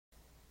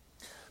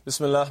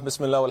Bismillah,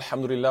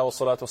 walhamdulillah, wa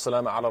salatu wa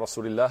salam ala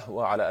rasulillah,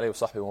 wa ala alihi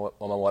wa sahbihi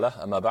wa man walah,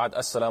 amma ba'd,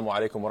 assalamu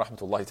alaikum wa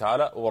rahmatullahi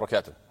ta'ala wa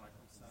barakatuh.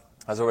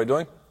 How's everybody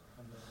doing?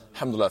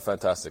 Alhamdulillah,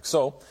 fantastic.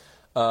 So,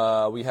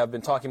 we have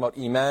been talking about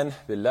Iman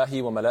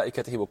billahi wa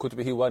malaikatihi wa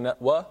kutubihi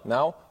wa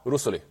now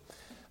rusuli.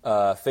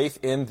 Faith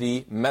in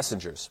the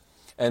messengers.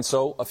 And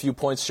so, a few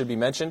points should be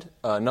mentioned.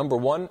 Number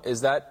one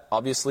is that,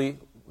 obviously,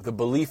 the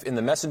belief in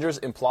the messengers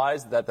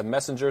implies that the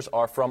messengers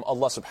are from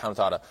Allah subhanahu wa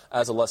ta'ala.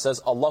 As Allah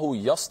says, Allahu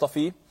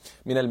yastafi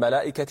min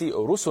al-malaikati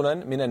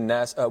rusulan min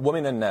al-nas wa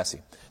min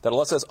al-nasi. That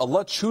Allah says,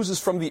 Allah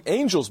chooses from the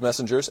angels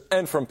messengers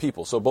and from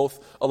people. So both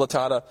Allah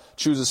ta'ala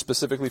chooses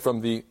specifically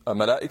from the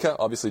malaika,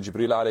 obviously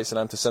Jibreel alayhi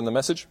salam to send the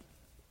message,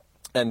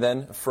 and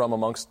then from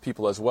amongst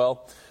people as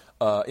well.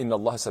 Inna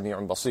Allah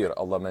sami'un basir,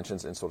 Allah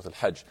mentions in Surah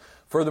Al-Hajj.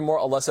 Furthermore,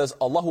 Allah says,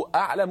 Allahu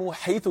a'lamu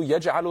haythu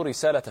yaj'alu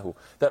risalatahu.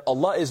 That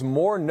Allah is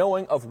more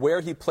knowing of where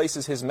He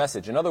places His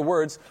message. In other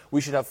words, we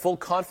should have full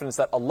confidence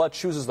that Allah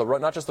chooses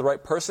not just the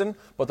right person,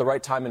 but the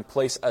right time and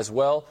place as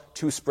well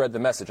to spread the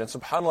message. And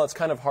subhanAllah, it's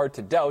kind of hard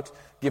to doubt,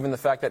 given the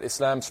fact that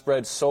Islam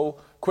spread so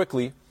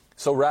quickly,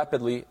 so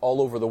rapidly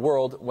all over the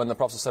world. When the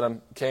Prophet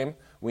ﷺ came,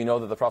 we know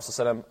that the Prophet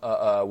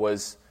ﷺ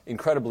was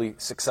incredibly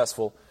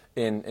successful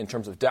in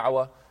terms of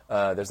da'wah.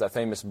 There's that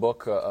famous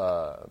book,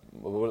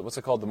 what's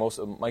it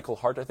called? Michael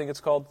Hart, I think it's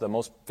called, the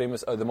most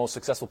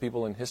successful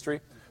people in history.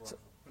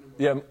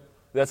 Yeah,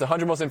 that's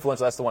 100 most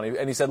influential. That's the one.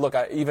 And he said, look,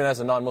 even as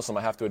a non-Muslim,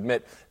 I have to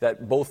admit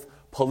that both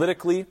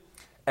politically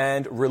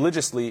and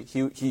religiously,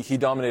 he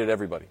dominated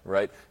everybody,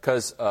 right?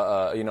 Because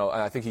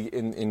I think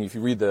if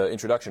you read the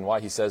introduction, why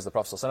he says the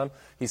Prophet ﷺ,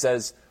 he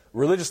says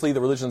religiously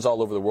the religion's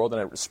all over the world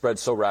and it spread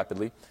so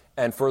rapidly,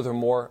 and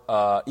furthermore,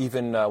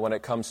 even when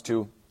it comes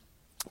to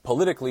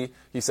politically,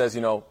 he says,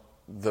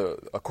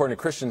 according to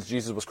Christians,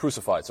 Jesus was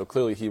crucified, so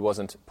clearly he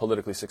wasn't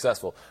politically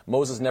successful.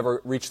 Moses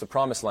never reached the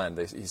promised land,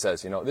 he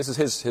says, this is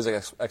his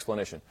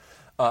explanation,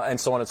 and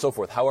so on and so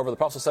forth. However, the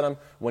Prophet ﷺ,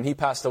 when he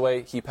passed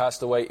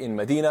away in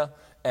Medina,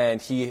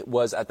 and he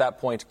was at that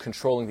point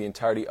controlling the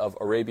entirety of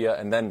Arabia,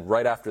 and then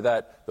right after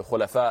that, the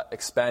Khulafa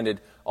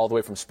expanded all the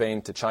way from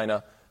Spain to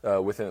China,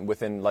 within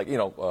Umar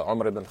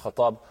ibn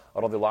Khattab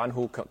radiallahu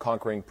anhu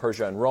conquering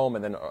Persia and Rome,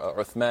 and then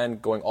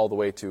Uthman going all the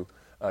way to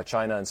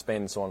China and Spain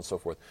and so on and so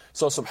forth.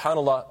 So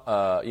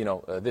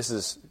subhanAllah, this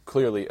is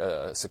clearly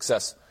a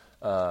success.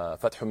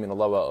 Fathun min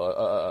Allah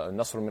wa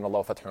Nasrun min Allah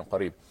wa Fathun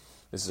Qareeb.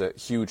 This is a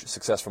huge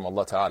success from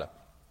Allah Ta'ala.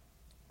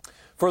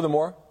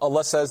 Furthermore,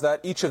 Allah says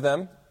that each of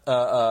them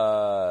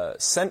were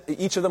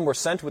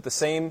sent with the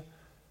same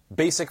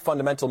basic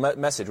fundamental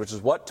message, which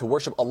is what? To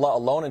worship Allah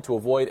alone and to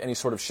avoid any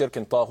sort of shirk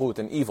and taghut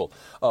and evil.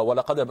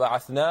 وَلَقَدْ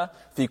بَعَثْنَا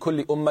فِي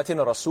كُلِّ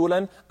أُمَّةٍ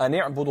رَسُولًا أَنِ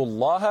اعْبُدُوا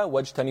اللَّهَ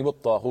وَاجْتَنِبُوا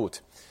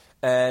الطَّاغُوتِ.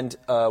 And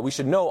we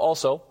should know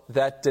also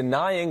that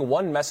denying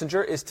one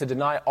messenger is to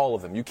deny all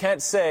of them. You can't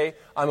say,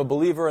 I'm a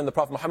believer in the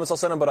Prophet Muhammad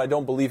ﷺ, but I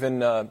don't believe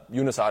in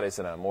Yunus a.s.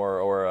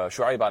 or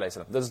Shu'aib a.s.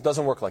 This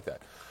doesn't work like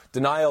that.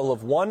 Denial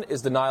of one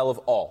is denial of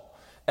all.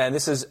 And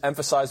this is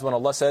emphasized when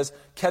Allah says,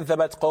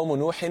 كَذَّبَتْ قَوْمُ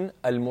نُوحٍ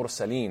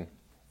الْمُرْسَلِينَ.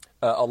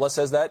 Allah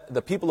says that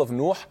the people of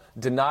Nuh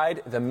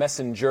denied the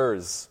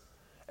messengers.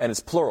 And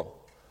it's plural.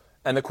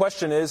 And the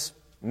question is,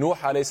 Nuh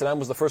a.s.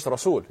 was the first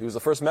Rasul. He was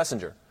the first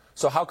messenger.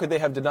 So how could they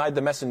have denied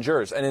the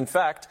messengers? And in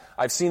fact,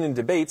 I've seen in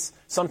debates,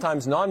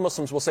 sometimes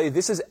non-Muslims will say,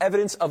 this is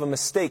evidence of a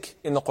mistake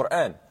in the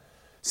Qur'an.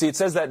 See, it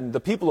says that the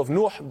people of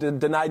Nuh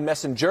denied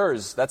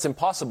messengers. That's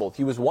impossible.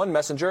 He was one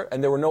messenger,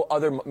 and there were no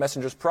other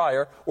messengers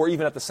prior, or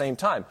even at the same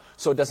time.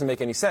 So it doesn't make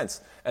any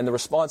sense. And the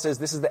response is,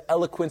 this is the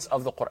eloquence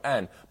of the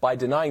Qur'an. By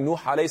denying Nuh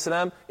a.s.,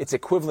 it's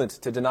equivalent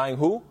to denying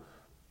who?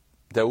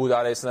 Dawood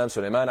a.s.,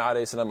 Sulaiman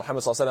a.s.,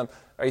 Muhammad s.a.w.,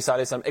 Isa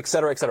a.s.,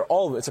 etc., etc.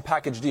 All of it. It's a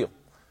package deal.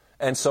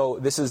 And so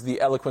this is the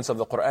eloquence of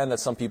the Qur'an that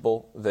some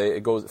people,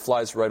 it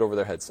flies right over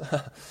their heads.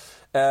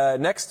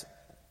 Next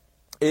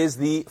is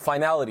the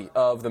finality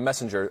of the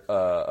messenger,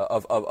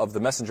 of the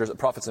messengers,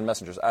 prophets and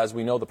messengers. As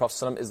we know, the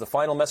Prophet ﷺ is the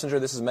final messenger.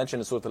 This is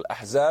mentioned in Surah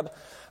Al-Ahzab.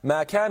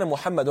 مَا كَانَ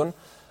مُحَمَّدٌ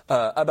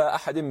أَبَا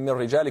أَحَدٍ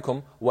مِّن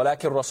رِجَالِكُمْ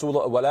وَلَكِنْ رَسُولَ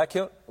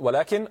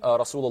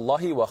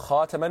اللَّهِ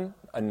وَخَاتَمًا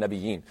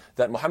النَّبِيِّينَ.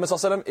 That Muhammad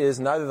ﷺ is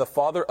neither the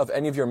father of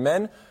any of your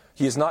men,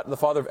 he is not the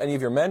father of any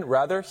of your men,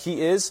 rather,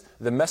 he is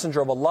the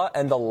messenger of Allah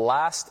and the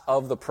last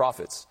of the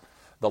prophets.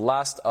 The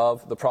last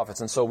of the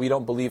prophets. And so we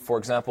don't believe, for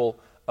example,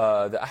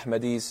 the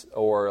Ahmadis,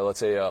 or let's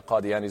say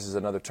Qadianis is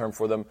another term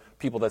for them,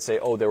 people that say,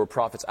 oh, there were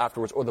prophets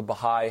afterwards, or the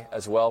Baha'i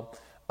as well.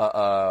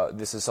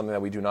 This is something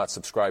that we do not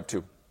subscribe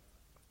to.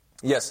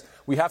 Yes,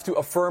 we have to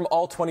affirm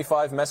all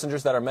 25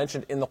 messengers that are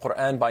mentioned in the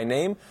Qur'an by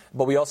name,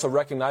 but we also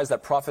recognize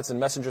that prophets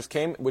and messengers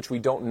came, which we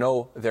don't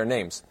know their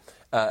names.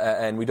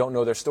 And we don't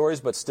know their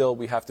stories, but still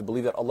we have to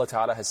believe that Allah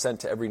Ta'ala has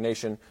sent to every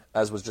nation,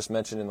 as was just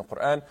mentioned in the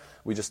Qur'an.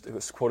 We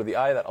just quoted the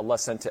ayah that Allah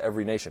sent to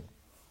every nation.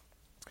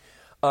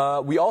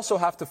 We also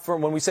have to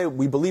affirm, when we say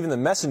we believe in the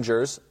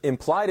messengers,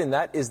 implied in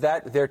that is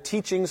that their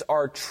teachings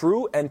are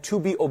true and to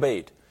be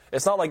obeyed.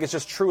 It's not like it's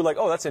just true, like,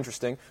 oh, that's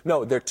interesting.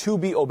 No, they're to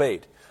be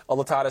obeyed.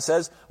 Allah Ta'ala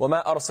says,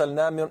 وَمَا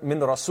أَرْسَلْنَا مِن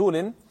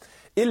رَسُولٍ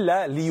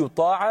إِلَّا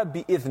لِيُطَاعَ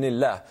بِإِذْنِ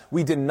اللَّهِ.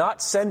 We did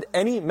not send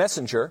any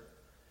messenger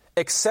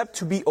except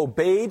to be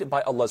obeyed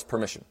by Allah's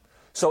permission.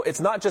 So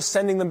it's not just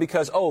sending them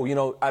because,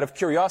 out of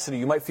curiosity,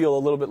 you might feel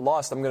a little bit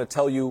lost. I'm going to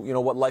tell you,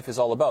 what life is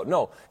all about.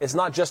 No, it's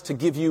not just to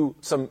give you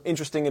some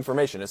interesting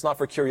information. It's not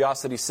for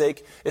curiosity's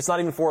sake. It's not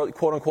even for,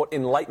 quote unquote,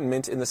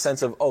 enlightenment in the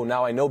sense of,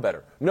 now I know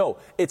better. No,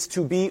 it's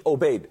to be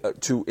obeyed,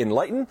 to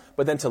enlighten,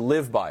 but then to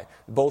live by.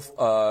 Both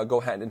go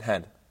hand in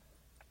hand.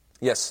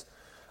 Yes.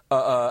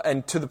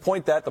 And to the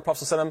point that the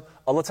Prophet ﷺ,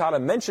 Allah Ta'ala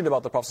mentioned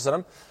about the Prophet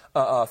ﷺ,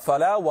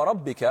 فَلَا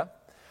وَرَبِّكَ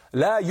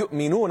لَا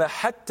يُؤْمِنُونَ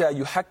حَتَّى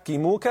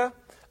يُحَكِّمُوكَ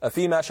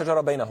فيما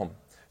شجر بينهم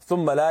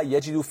ثم لا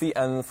يجدوا في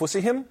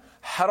أنفسهم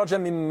حرجا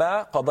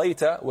مما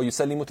قضيت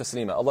ويسلموا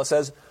تسليما. Allah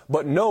says,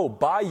 but no,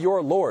 by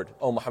your Lord,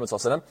 O Muhammad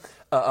sallallahu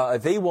alaihi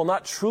wasallam, they will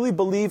not truly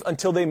believe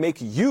until they make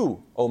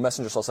you, O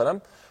Messenger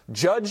sallallahu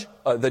alaihi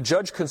wasallam, the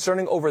judge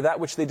concerning over that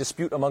which they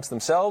dispute amongst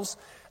themselves,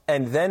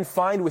 and then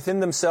find within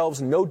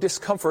themselves no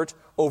discomfort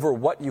over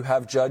what you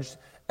have judged,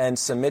 and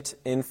submit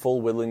in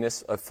full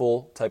willingness, a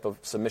full type of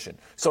submission.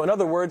 So in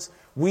other words,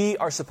 we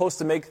are supposed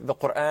to make the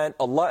Qur'an,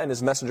 Allah and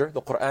His Messenger,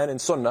 the Qur'an and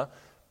Sunnah,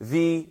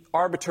 the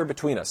arbiter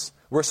between us.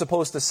 We're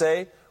supposed to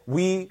say,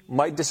 we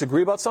might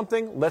disagree about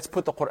something, let's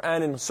put the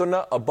Qur'an and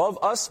Sunnah above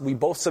us, we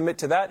both submit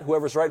to that,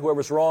 whoever's right,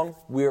 whoever's wrong,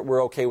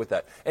 we're okay with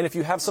that. And if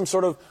you have some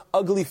sort of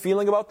ugly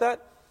feeling about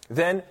that,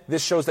 then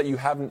this shows that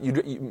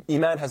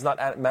Iman has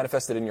not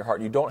manifested in your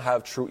heart. You don't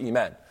have true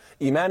Iman.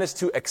 Iman is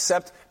to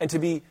accept and to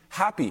be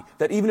happy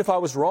that even if I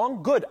was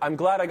wrong, good, I'm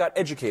glad I got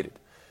educated.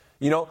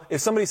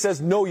 If somebody says,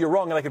 no, you're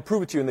wrong, and I can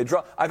prove it to you, and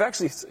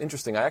it's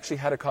interesting, I actually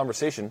had a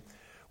conversation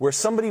where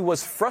somebody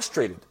was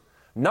frustrated,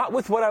 not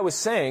with what I was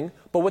saying,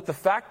 but with the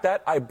fact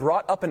that I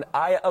brought up an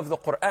ayah of the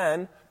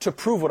Qur'an to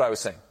prove what I was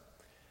saying.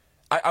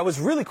 I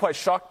was really quite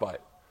shocked by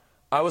it.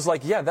 I was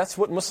like, yeah, that's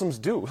what Muslims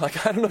do.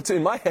 I don't know,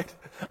 in my head,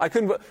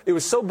 it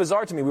was so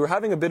bizarre to me. We were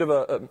having a bit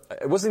of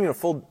it wasn't even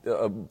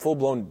a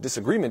full-blown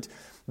disagreement,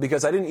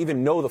 because I didn't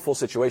even know the full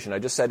situation. I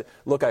just said,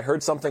 look, I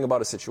heard something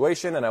about a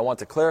situation, and I want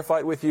to clarify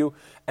it with you.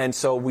 And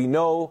so we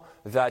know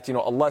that,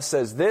 Allah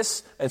says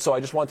this, and so I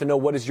just want to know,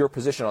 what is your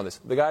position on this?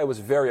 The guy was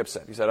very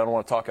upset. He said, I don't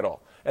want to talk at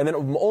all. And then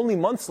only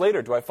months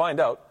later do I find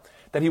out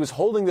that he was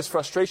holding this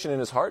frustration in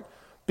his heart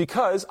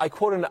because I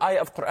quoted an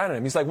ayah of Qur'an at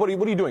him. He's like, what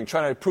are you doing?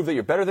 Trying to prove that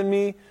you're better than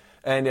me?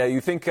 And you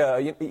think,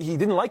 he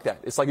didn't like that.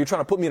 It's like, you're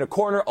trying to put me in a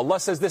corner.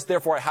 Allah says this,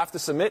 therefore I have to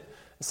submit.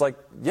 It's like,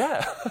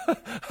 yeah,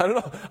 I don't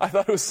know. I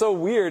thought it was so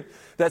weird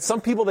that some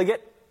people,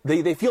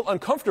 they feel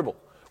uncomfortable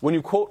when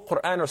you quote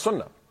Qur'an or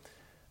Sunnah.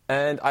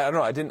 And I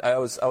don't know, I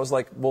was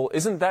like, well,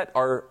 isn't that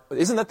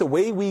the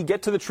way we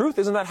get to the truth?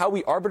 Isn't that how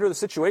we arbiter the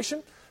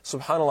situation?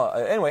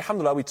 SubhanAllah. Anyway,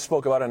 alhamdulillah, we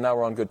spoke about it and now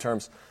we're on good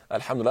terms.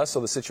 Alhamdulillah,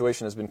 so the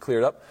situation has been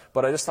cleared up.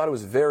 But I just thought it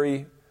was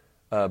very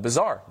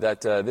bizarre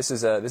that this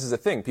is a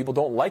thing. People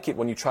don't like it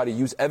when you try to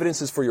use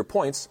evidences for your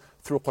points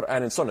through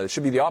Qur'an and Sunnah. It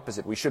should be the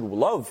opposite. We should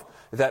love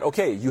that,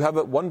 okay, you have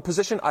one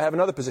position, I have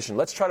another position.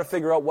 Let's try to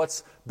figure out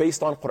what's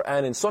based on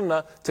Qur'an and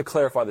Sunnah to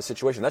clarify the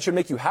situation. That should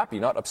make you happy,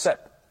 not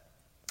upset.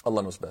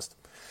 Allah knows best.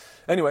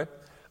 Anyway,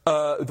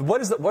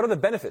 what are the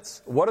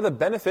benefits? What are the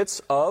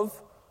benefits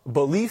of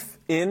belief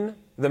in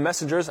the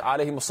messengers,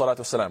 alayhimus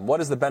salatu wasalam?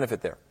 What is the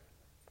benefit there?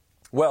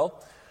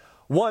 Well,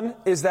 one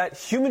is that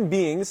human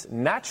beings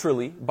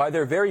naturally, by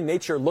their very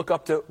nature, look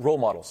up to role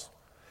models.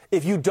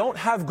 If you don't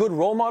have good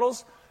role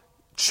models,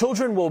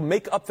 children will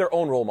make up their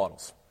own role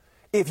models.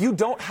 If you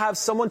don't have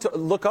someone to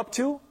look up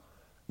to,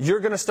 you're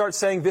going to start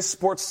saying this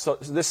sports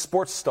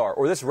star,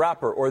 or this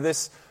rapper, or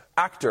this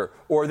actor,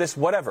 or this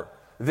whatever.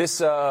 This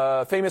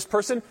famous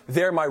person,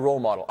 they're my role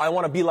model. I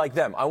want to be like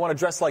them. I want to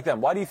dress like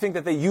them. Why do you think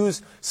that they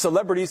use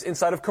celebrities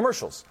inside of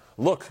commercials?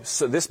 Look,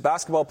 so this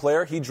basketball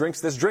player, he drinks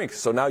this drink,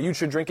 so now you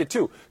should drink it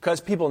too. Because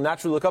people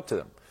naturally look up to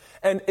them.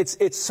 And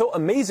it's so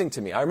amazing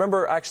to me. I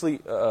remember actually,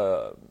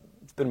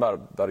 it's been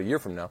about a year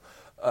from now,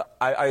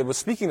 I was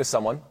speaking to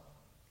someone.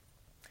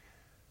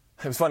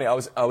 It was funny, I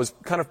was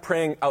kind of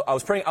praying, I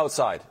was praying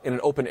outside in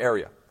an open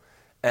area.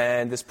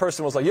 And this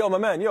person was like, yo, my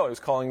man, yo, he was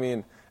calling me,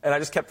 and I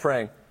just kept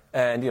praying.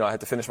 And, I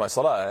had to finish my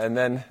salah. And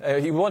then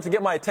he wanted to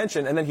get my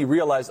attention, and then he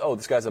realized, oh,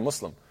 this guy's a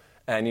Muslim.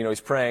 And,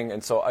 he's praying,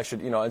 and so I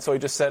should, and so he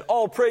just said,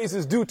 all praise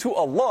is due to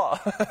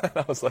Allah. And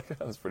I was like,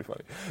 that was pretty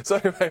funny. So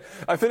anyway,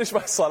 I finished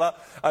my salah,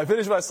 I give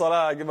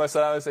my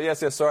salah, I say,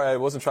 yes, sorry, I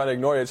wasn't trying to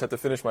ignore you, I just had to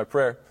finish my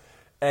prayer.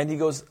 And he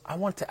goes, I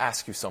want to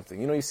ask you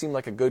something. You seem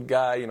like a good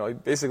guy,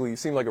 basically you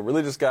seem like a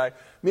religious guy.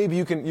 Maybe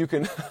you can, you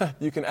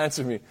can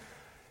answer me.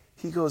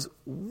 He goes,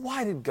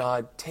 why did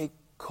God take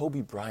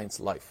Kobe Bryant's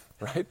life,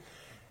 right?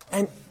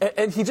 And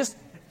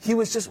he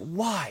was just,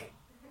 why?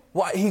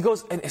 Why? He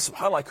goes, and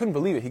subhanAllah, I couldn't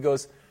believe it. He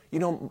goes,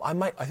 I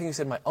think he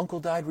said, my uncle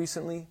died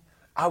recently.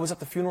 I was at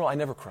the funeral, I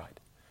never cried.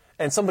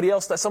 And he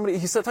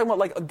said, talking about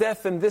like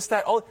death and this,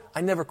 that, all,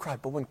 I never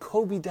cried. But when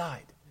Kobe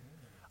died,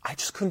 I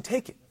just couldn't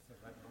take it.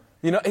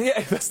 Yeah,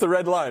 that's the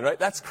red line, right?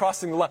 That's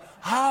crossing the line.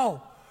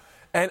 How?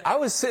 And I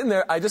was sitting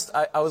there, I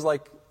was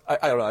like, I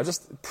don't know, I was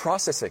just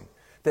processing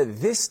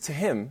that this to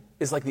him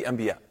is like the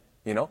Anbiya.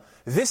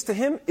 This to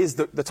him is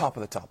the top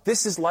of the top.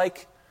 This is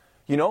like,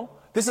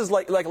 this is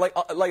like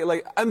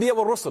Anbiya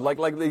wa Rusul,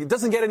 like it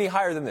doesn't get any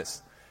higher than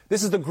this.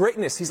 This is the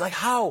greatness. He's like,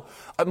 how?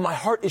 My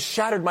heart is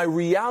shattered. My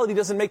reality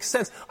doesn't make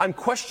sense. I'm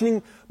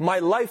questioning my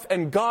life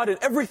and God and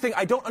everything.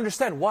 I don't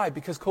understand. Why?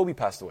 Because Kobe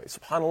passed away.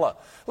 SubhanAllah.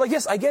 Like,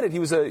 yes, I get it. He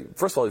was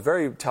first of all, a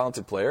very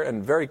talented player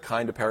and very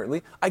kind,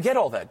 apparently. I get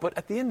all that. But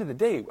at the end of the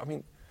day, I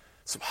mean,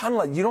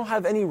 SubhanAllah, you don't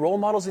have any role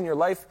models in your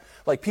life,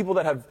 like people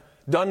that have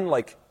done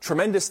like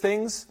tremendous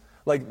things,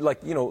 like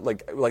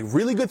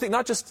really good things,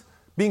 not just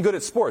being good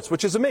at sports,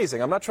 which is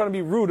amazing. I'm not trying to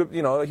be rude.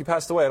 He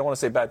passed away. I don't want to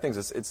say bad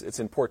things. It's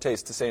in poor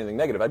taste to say anything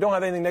negative. I don't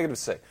have anything negative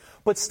to say.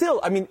 But still,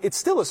 I mean, it's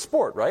still a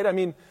sport, right? I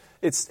mean,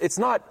 it's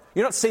not.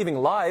 You're not saving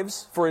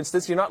lives, for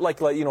instance. You're not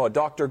like a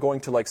doctor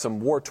going to like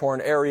some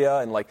war-torn area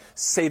and like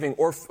saving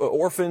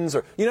orphans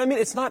or what I mean.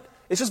 It's not.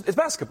 It's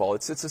basketball.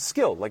 It's a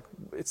skill. Like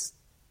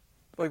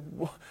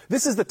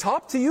this is the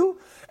top to you,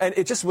 and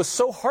it just was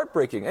so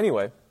heartbreaking.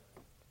 Anyway,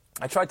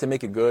 I tried to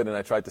make it good, and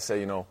I tried to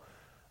say,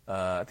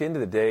 at the end of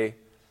the day.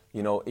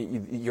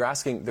 You're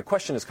asking, the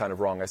question is kind of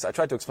wrong. I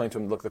tried to explain to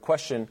him, look, the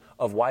question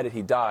of why did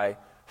he die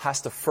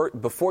has to,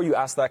 before you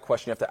ask that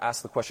question, you have to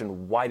ask the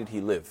question, why did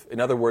he live?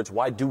 In other words,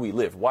 why do we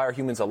live? Why are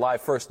humans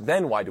alive first,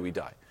 then why do we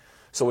die?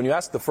 So when you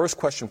ask the first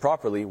question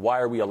properly,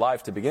 why are we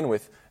alive to begin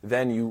with,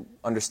 then you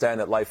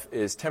understand that life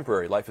is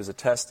temporary, life is a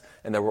test,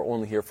 and that we're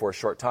only here for a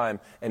short time,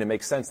 and it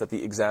makes sense that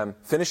the exam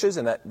finishes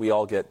and that we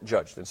all get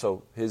judged. And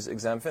so his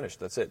exam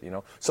finished, that's it.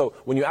 So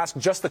when you ask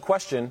just the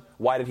question,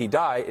 why did he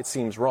die, it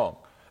seems wrong.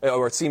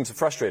 Or it seems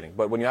frustrating.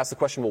 But when you ask the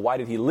question, well, why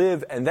did he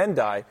live and then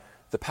die,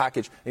 the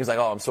package, he was like,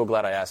 oh, I'm so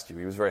glad I asked you.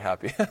 He was very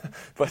happy.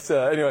 But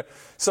anyway,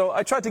 so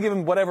I tried to give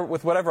him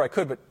whatever I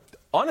could. But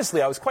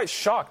honestly, I was quite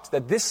shocked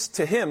that this,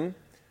 to him,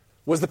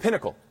 was the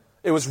pinnacle.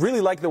 It was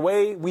really like the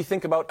way we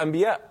think about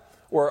anbiya,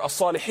 or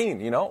as-salihin,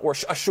 or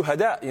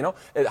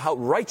ash-shuhada, how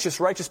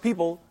righteous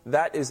people,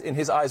 that is, in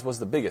his eyes, was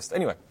the biggest.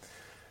 Anyway,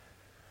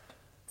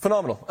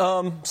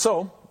 phenomenal.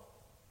 So,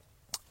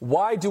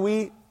 why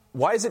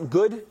is it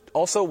good?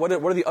 Also, what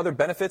are the other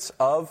benefits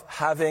of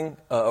having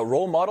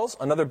role models?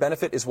 Another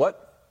benefit is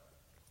what?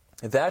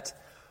 That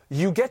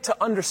you get to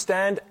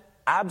understand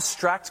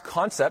abstract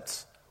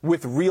concepts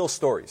with real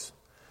stories.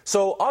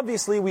 So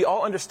obviously, we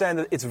all understand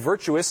that it's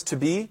virtuous to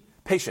be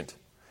patient.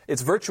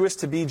 It's virtuous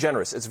to be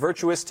generous. It's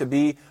virtuous to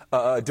be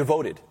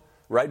devoted,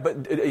 right?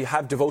 But you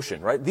have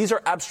devotion, right? These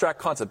are abstract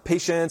concepts.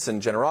 Patience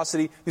and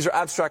generosity, these are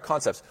abstract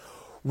concepts.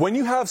 When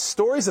you have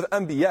stories of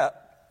anbiya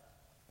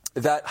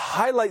that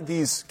highlight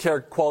these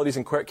qualities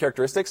and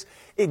characteristics,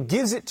 it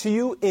gives it to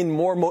you in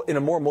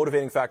a more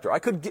motivating factor. I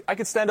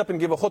could stand up and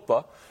give a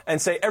khutbah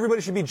and say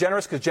everybody should be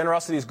generous because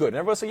generosity is good. And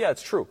everybody will say, yeah,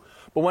 it's true.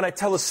 But when I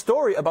tell a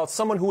story about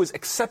someone who is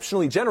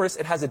exceptionally generous,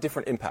 it has a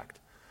different impact.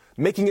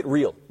 Making it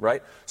real,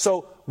 right?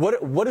 So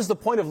what is the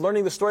point of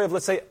learning the story of,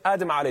 let's say,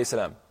 Adam alayhi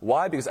salam?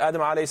 Why? Because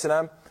Adam alayhi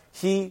salam,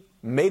 he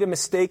made a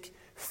mistake,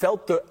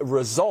 felt the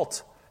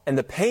result and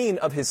the pain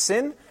of his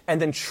sin,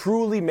 and then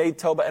truly made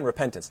tawbah and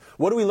repentance.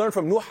 What do we learn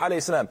from Nuh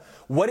alayhi salam?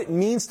 What it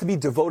means to be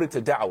devoted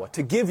to da'wah,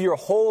 to give your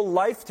whole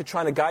life to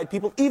trying to guide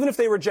people, even if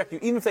they reject you,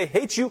 even if they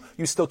hate you,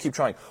 you still keep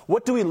trying.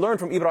 What do we learn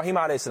from Ibrahim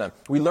alayhi salam?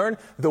 We learn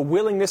the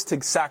willingness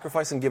to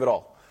sacrifice and give it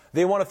all.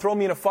 They want to throw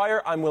me in a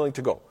fire, I'm willing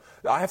to go.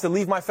 I have to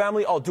leave my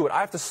family, I'll do it.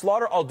 I have to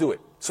slaughter, I'll do it.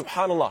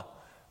 Subhanallah.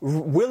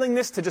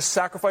 Willingness to just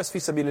sacrifice fi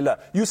sabilillah.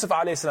 Yusuf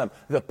alayhi salam,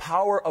 the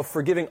power of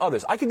forgiving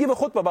others. I could give a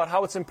khutbah about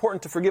how it's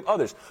important to forgive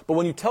others, but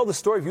when you tell the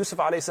story of Yusuf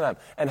alayhi salam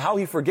and how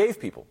he forgave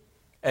people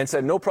and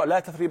said, no problem,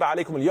 la tathriba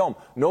alaykum al-yawm,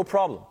 no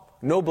problem,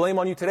 no blame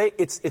on you today,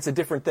 it's a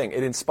different thing.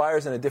 It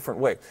inspires in a different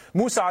way.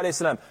 Musa alayhi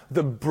salam,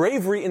 the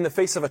bravery in the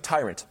face of a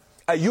tyrant.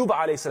 Ayyub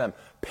alayhi salam,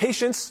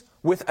 patience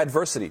with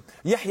adversity.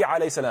 Yahya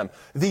alayhi salam,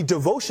 the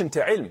devotion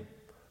to ilm.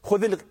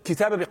 خُذِ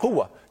الْكِتَابَ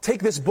بِقُوَّةٍ,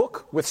 take this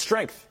book with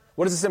strength.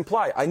 What does this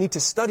imply? I need to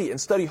study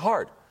and study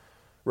hard,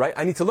 right?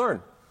 I need to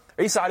learn.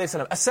 Isa alayhi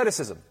salam,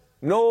 asceticism.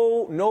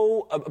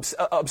 No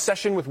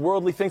obsession with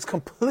worldly things,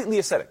 completely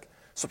ascetic.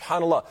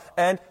 Subhanallah.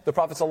 And the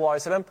Prophet sallallahu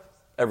alaihi wasallam,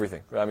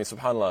 everything. I mean,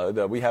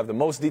 subhanallah, we have the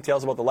most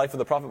details about the life of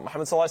the Prophet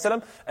Muhammad sallallahu alaihi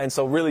wasallam, and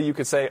so really you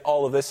could say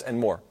all of this and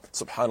more.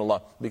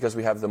 Subhanallah, because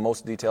we have the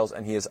most details,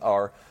 and he is we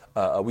are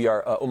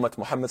Ummat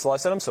Muhammad sallallahu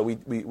alaihi wasallam, so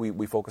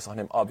we focus on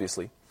him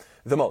obviously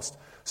the most.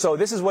 So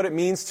this is what it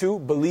means to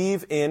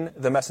believe in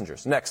the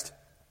messengers. Next.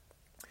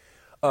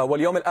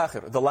 وَالْيَوْمِ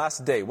الْآخِرِ, the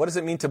last day. What does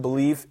it mean to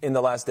believe in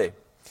the last day?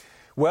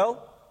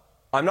 Well,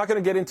 I'm not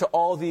going to get into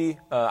all the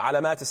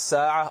alamat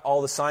as-sa'ah,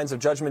 all the signs of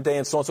Judgment Day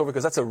and so on and so forth,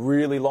 because that's a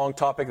really long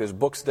topic. There's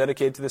books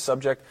dedicated to this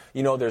subject.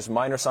 There's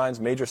minor signs,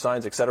 major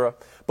signs, etc.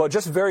 But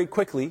just very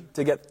quickly,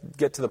 to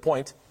get to the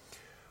point,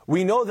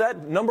 we know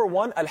that, number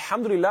one,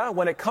 alhamdulillah,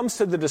 when it comes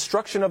to the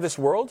destruction of this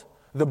world,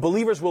 the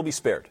believers will be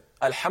spared.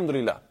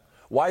 Alhamdulillah.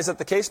 Why is that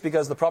the case?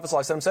 Because the Prophet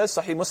ﷺ says,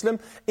 Sahih Muslim,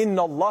 إِنَّ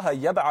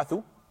اللَّهَ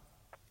يَبْعَثُ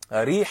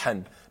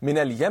ريحا من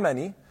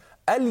اليمن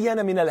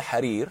ألين من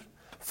الحرير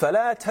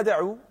فلا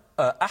تدع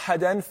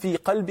أحدا في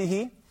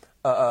قلبه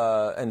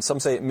and some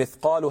say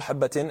مثقال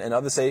حبة and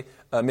others say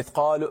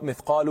مثقال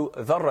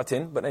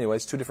ذرة, but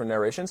anyways, two different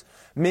narrations,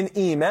 من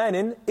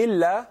إيمان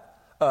إلا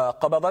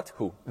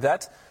قبضته,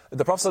 that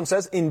the Prophet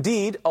says,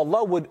 indeed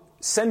Allah would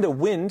send a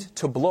wind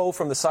to blow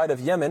from the side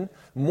of Yemen,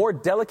 more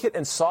delicate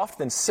and soft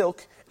than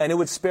silk, and it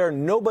would spare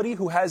nobody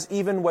who has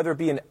even, whether it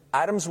be an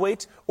atom's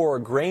weight or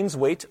a grain's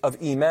weight of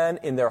Iman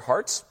in their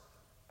hearts,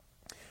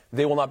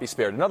 they will not be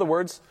spared. In other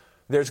words,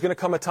 there's going to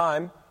come a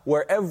time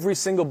where every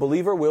single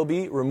believer will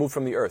be removed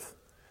from the earth.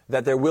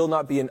 That there will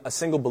not be a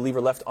single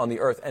believer left on the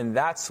earth. And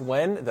that's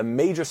when the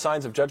major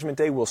signs of Judgment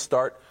Day will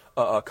start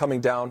coming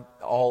down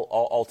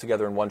all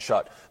together in one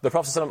shot. The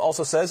Prophet ﷺ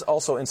also says,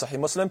 also in Sahih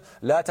Muslim,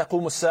 لا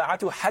تقوم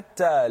الساعة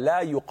حتى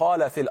لا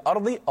يقال في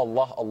الأرض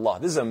الله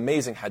الله. This is an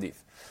amazing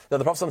hadith. That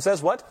the Prophet ﷺ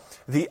says what?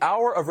 The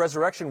hour of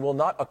resurrection will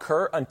not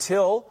occur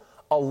until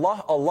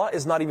Allah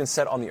is not even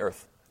said on the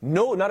earth.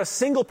 No, not a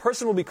single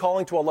person will be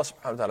calling to Allah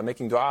subhanahu wa ta'ala,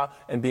 making dua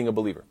and being a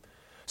believer.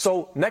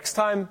 So next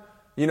time,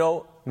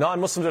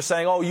 non-Muslims are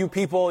saying, oh, you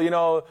people,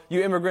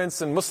 you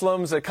immigrants and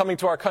Muslims are coming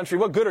to our country,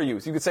 what good are you?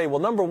 So you could say, well,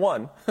 number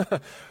one,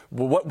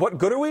 what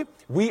good are we?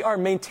 We are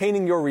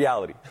maintaining your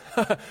reality.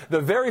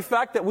 The very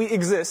fact that we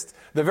exist,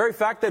 the very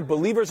fact that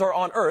believers are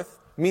on earth,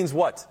 means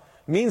what?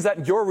 Means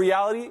that your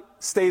reality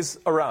stays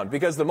around.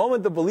 Because the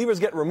moment the believers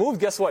get removed,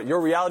 guess what? Your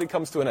reality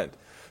comes to an end.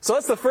 So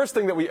that's the first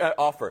thing that we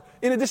offer.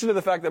 In addition to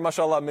the fact that,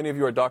 mashallah, many of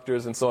you are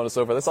doctors and so on and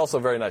so forth. That's also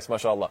very nice,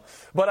 mashallah.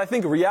 But I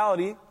think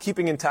reality,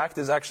 keeping intact,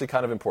 is actually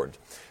kind of important.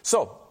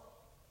 So,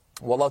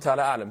 wallahu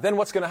ta'ala alam. Then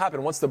what's going to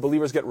happen once the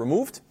believers get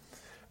removed?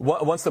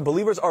 Once the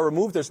believers are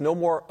removed, there's no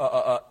more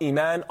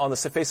Iman on the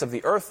face of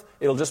the earth.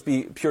 It'll just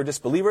be pure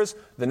disbelievers.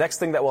 The next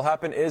thing that will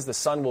happen is the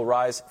sun will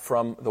rise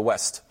from the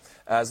west.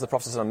 As the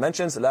Prophet ﷺ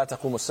mentions, لا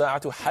تقوم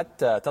الساعة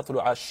حتى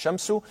تطلع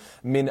الشمس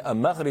من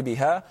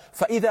مغربها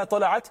فإذا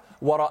طلعت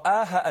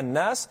ورآها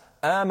الناس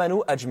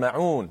آمنوا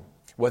أجمعون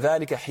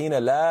وذلك حين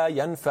لا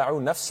ينفع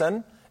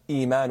نفسا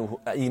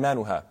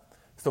إيمانها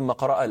ثم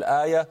قرأ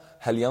الآية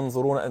هل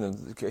ينظرون,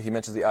 and he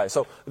mentions the ayah.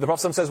 So the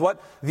Prophet ﷺ says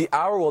what? The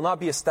hour will not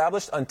be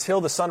established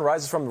until the sun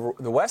rises from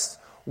the west.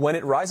 When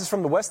it rises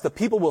from the west, the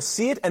people will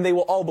see it and they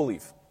will all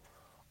believe.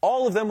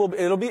 All of them will.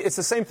 It's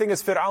the same thing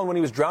as Fir'aun when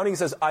he was drowning. He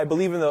says, "I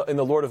believe in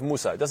the Lord of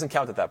Musa." It doesn't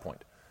count at that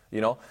point.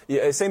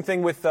 Same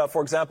thing with,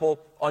 for example,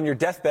 on your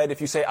deathbed.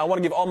 If you say, "I want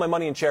to give all my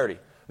money in charity,"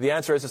 the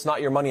answer is, it's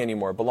not your money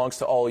anymore. It belongs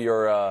to all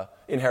your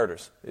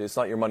inheritors. It's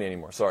not your money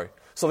anymore. Sorry.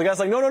 So the guy's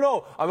like,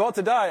 "No, I'm about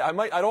to die.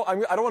 I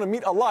don't want to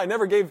meet Allah. I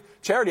never gave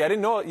charity. I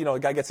didn't know." A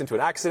guy gets into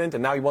an accident,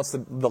 and now he wants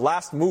the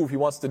last move he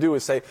wants to do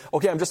is say,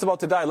 "Okay, I'm just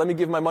about to die. Let me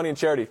give my money in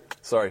charity."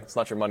 Sorry, it's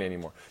not your money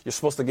anymore. You're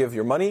supposed to give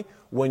your money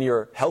when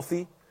you're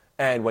healthy.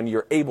 And when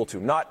you're able to,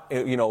 not,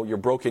 you're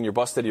broken, you're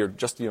busted, you're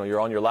just,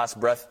 you're on your last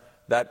breath,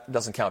 that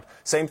doesn't count.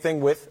 Same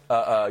thing with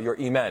your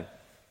Iman,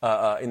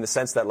 in the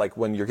sense that like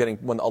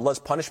when Allah's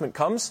punishment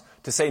comes,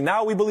 to say,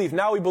 now we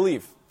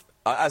believe.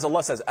 As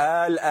Allah says,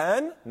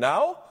 Al-an,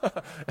 now?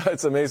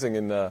 It's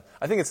amazing. I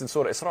think it's in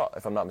Surah Isra,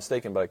 if I'm not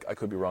mistaken, but I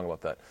could be wrong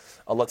about that.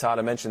 Allah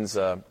Ta'ala mentions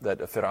that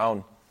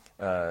Fir'aun,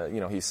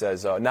 he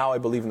says, now I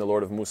believe in the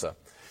Lord of Musa.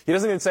 He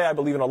doesn't even say, I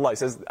believe in Allah. He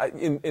says,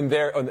 in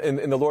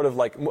the Lord of,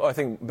 I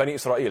think, Bani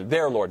Israel,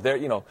 their Lord.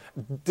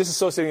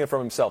 Disassociating it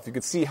from himself. You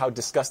could see how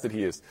disgusted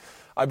he is.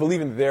 I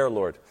believe in their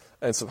Lord.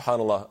 And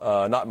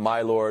subhanAllah, not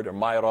my Lord or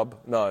my Rabb.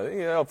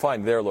 No,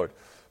 fine, their Lord.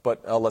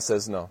 But Allah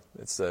says, no,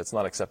 it's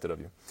not accepted of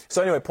you.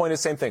 So anyway, point is,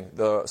 same thing.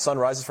 The sun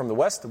rises from the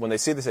west. When they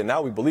see it, they say,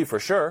 now we believe for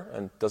sure.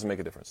 And it doesn't make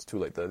a difference. It's too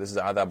late. This is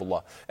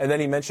Adhabullah. And then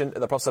he mentioned,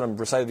 the Prophet ﷺ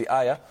recited the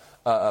ayah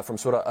from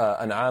Surah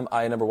An'am,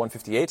 ayah number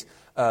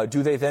 158.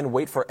 Do they then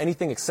wait for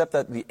anything except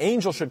that the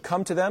angel should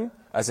come to them,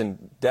 as in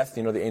death,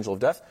 the angel of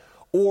death,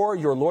 or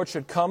your Lord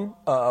should come,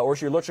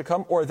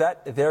 or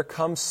that there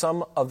comes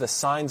some of the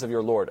signs of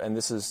your Lord. And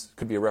this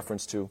could be a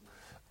reference to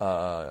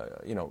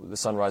the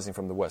sun rising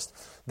from the west.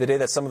 The day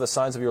that some of the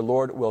signs of your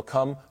Lord will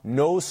come,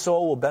 no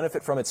soul will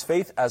benefit from its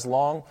faith as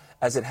long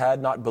as it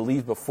had not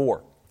believed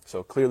before.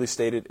 So clearly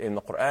stated in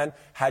the Quran,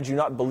 had you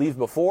not believed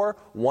before,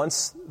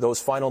 once those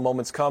final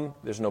moments come,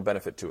 there's no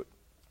benefit to it.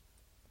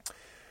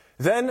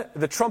 Then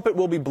the trumpet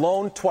will be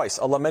blown twice.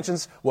 Allah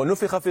mentions,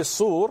 وَنُفِخَ فِي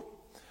الصُّورِ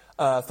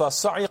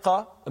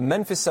فَصَعِقَ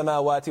مَنْ فِي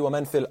السَّمَاوَاتِ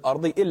وَمَنْ فِي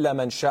الْأَرْضِ إِلَّا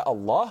مَنْ شَاءَ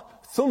اللَّهِ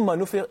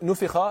ثُمَّ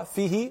نُفِخَ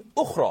فِيهِ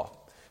أُخْرَى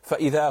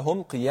فَإِذَا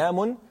هُمْ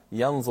قِيَامٌ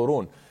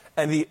يَنْظُرُونَ.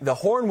 And the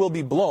horn will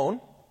be blown,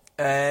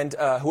 and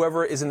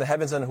whoever is in the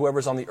heavens and whoever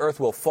is on the earth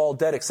will fall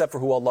dead except for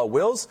who Allah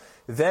wills.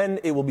 Then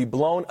it will be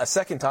blown a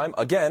second time,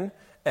 again,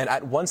 and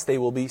at once they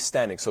will be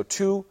standing. So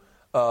two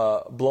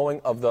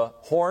blowing of the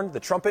horn, the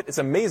trumpet. It's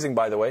amazing,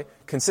 by the way,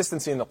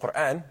 consistency in the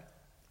Quran.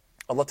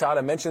 Allah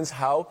Ta'ala mentions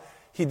how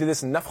He did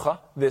this nafkha,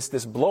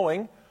 this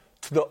blowing,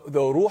 to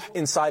the ruh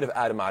inside of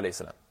Adam alayhi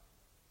salam.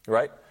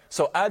 Right?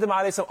 So Adam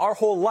alayhi salam, our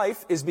whole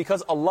life is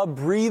because Allah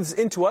breathes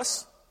into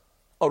us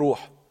a ruh.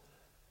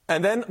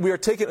 And then we are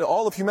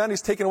all of humanity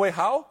is taken away,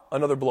 how?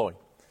 Another blowing.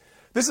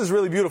 This is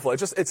really beautiful.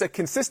 It's a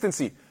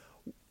consistency.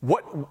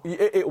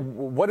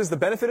 What is the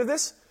benefit of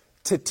this?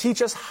 To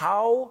teach us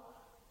how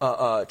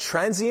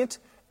transient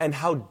and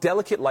how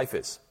delicate life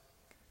is.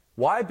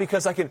 Why?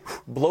 Because I can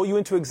blow you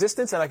into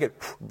existence and I can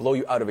blow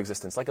you out of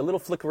existence, like a little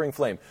flickering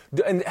flame.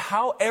 And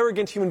how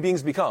arrogant human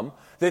beings become.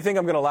 They think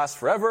I'm going to last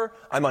forever.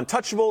 I'm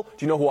untouchable.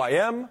 Do you know who I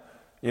am?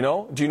 You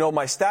know, do you know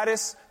my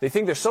status? They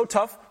think they're so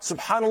tough.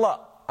 SubhanAllah,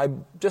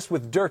 just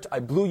with dirt, I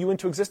blew you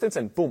into existence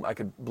and boom, I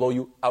could blow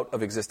you out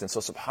of existence.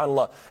 So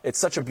SubhanAllah, it's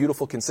such a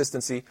beautiful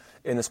consistency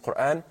in this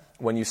Qur'an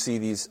when you see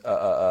these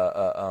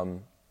parallels.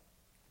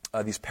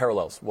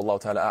 Wallahu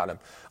ta'ala a'lam.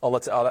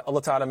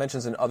 Allah ta'ala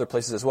mentions in other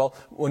places as well,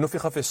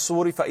 وَنُفِخَ فِي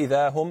الصُّورِ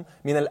فَإِذَا هُمْ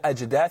مِنَ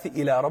الْأَجْدَاثِ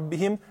إِلَىٰ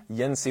رَبِّهِمْ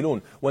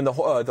يَنْسِلُونَ. When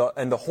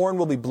the horn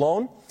will be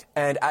blown,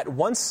 and at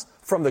once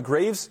from the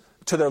graves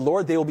to their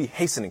Lord they will be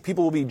hastening.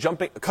 People will be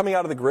coming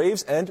out of the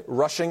graves and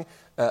rushing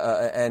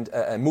and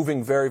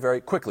moving very,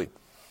 very quickly.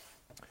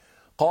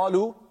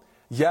 قَالُوا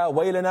يَا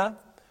وَيْلَنَا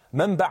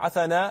مَنْ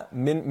بَعَثَنَا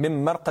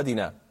مِنْ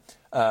مَرْقَدِنَا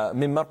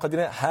مِنْ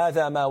مَرْقَدِنَا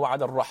هَذَا مَا وَعَدَ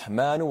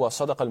الرَّحْمَنُ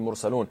وَصَدَقَ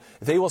الْمُرْسَلُونَ.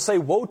 They will say,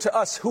 woe to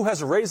us, who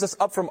has raised us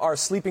up from our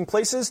sleeping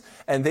places?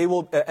 And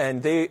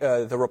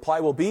the reply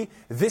will be,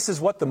 this is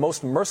what the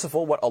most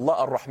merciful, what Allah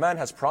ar-Rahman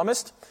has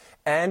promised,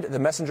 and the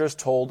messengers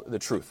told the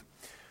truth.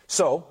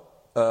 So,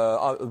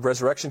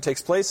 resurrection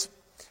takes place,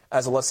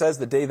 as Allah says,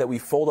 the day that we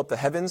fold up the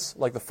heavens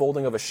like the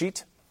folding of a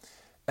sheet.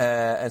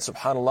 And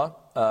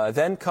subhanallah,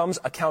 then comes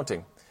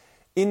accounting.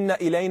 Inna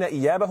ilayna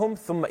iyabahum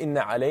thumma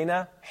inna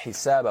alayna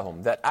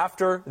hisabahum. That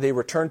after they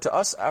return to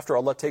us, after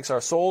Allah takes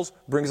our souls,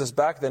 brings us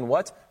back, then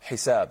what?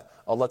 Hisab.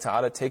 Allah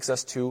Ta'ala takes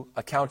us to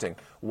accounting.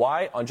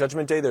 Why? On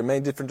Judgment Day, there are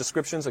many different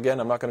descriptions. Again,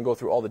 I'm not going to go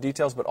through all the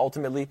details, but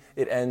ultimately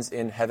it ends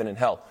in heaven and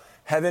hell.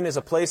 Heaven is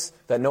a place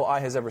that no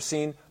eye has ever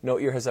seen, no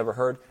ear has ever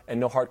heard,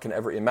 and no heart can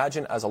ever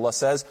imagine. As Allah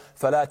says,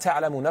 فَلَا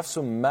تَعْلَمُ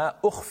نَفْسٌ مَا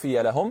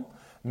أُخْفِيَ لَهُمْ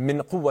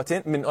مِنْ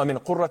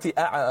قُرَّةِ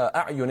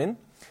أَعْيُنٍ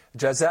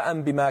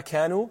جَزَاءً بِمَا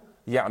كَانُوا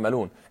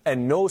يَعْمَلُونَ.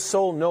 And no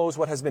soul knows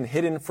what has been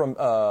hidden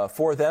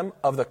for them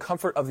of the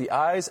comfort of the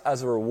eyes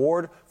as a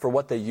reward for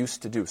what they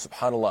used to do.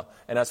 SubhanAllah.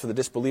 And as for the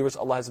disbelievers,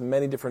 Allah has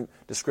many different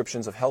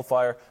descriptions of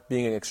hellfire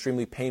being an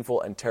extremely painful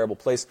and terrible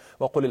place.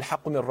 وَقُلِ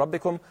الْحَقُّ مِنْ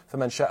رَبِّكُمْ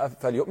فَمَنْ شَاءَ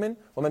فَلْيُؤْمِنْ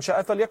وَمَنْ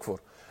شَاءَ فَلْيَكْفُرْ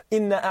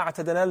إِنَّا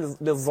أَعْتَدْنَا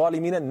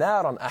لِلظَّالِمِينَ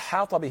نَارًا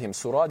أَحَاطَ بِهِمْ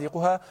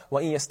سُرَادِقُهَا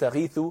وَإِنْ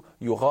يَسْتَغِيثُوا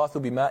يُغَاثُ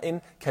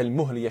بِمَاءٍ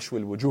كَالْمُهْلِ يَشْوِي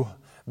الْوُجُوهِ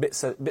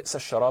بِئْسَ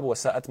الشَّرَابُ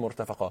وَسَاءَتْ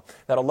مُرْتَفَقًا.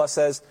 That Allah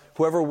says,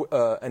 whoever,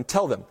 and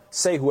tell them,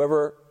 say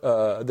whoever,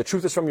 the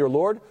truth is from your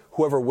Lord,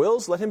 whoever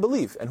wills, let him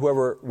believe, and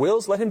whoever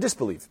wills, let him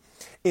disbelieve.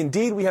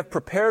 Indeed, we have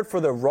prepared for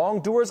the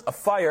wrongdoers a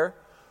fire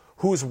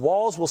whose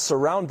walls will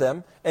surround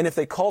them, and if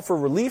they call for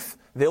relief,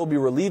 they will be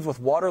relieved with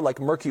water like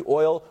murky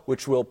oil,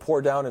 which will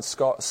pour down and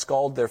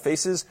scald their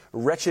faces.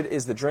 Wretched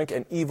is the drink,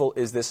 and evil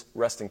is this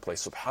resting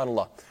place.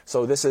 SubhanAllah.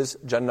 So this is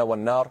Jannah wa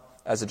Nar,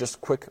 as a just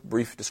quick,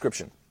 brief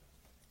description.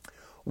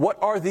 What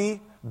are the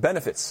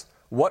benefits?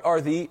 What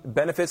are the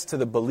benefits to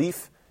the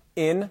belief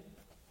in...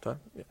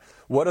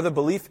 What are the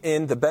belief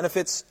in the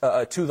benefits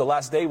to the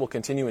last day? We'll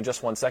continue in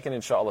just 1 second,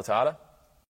 inshaAllah ta'ala.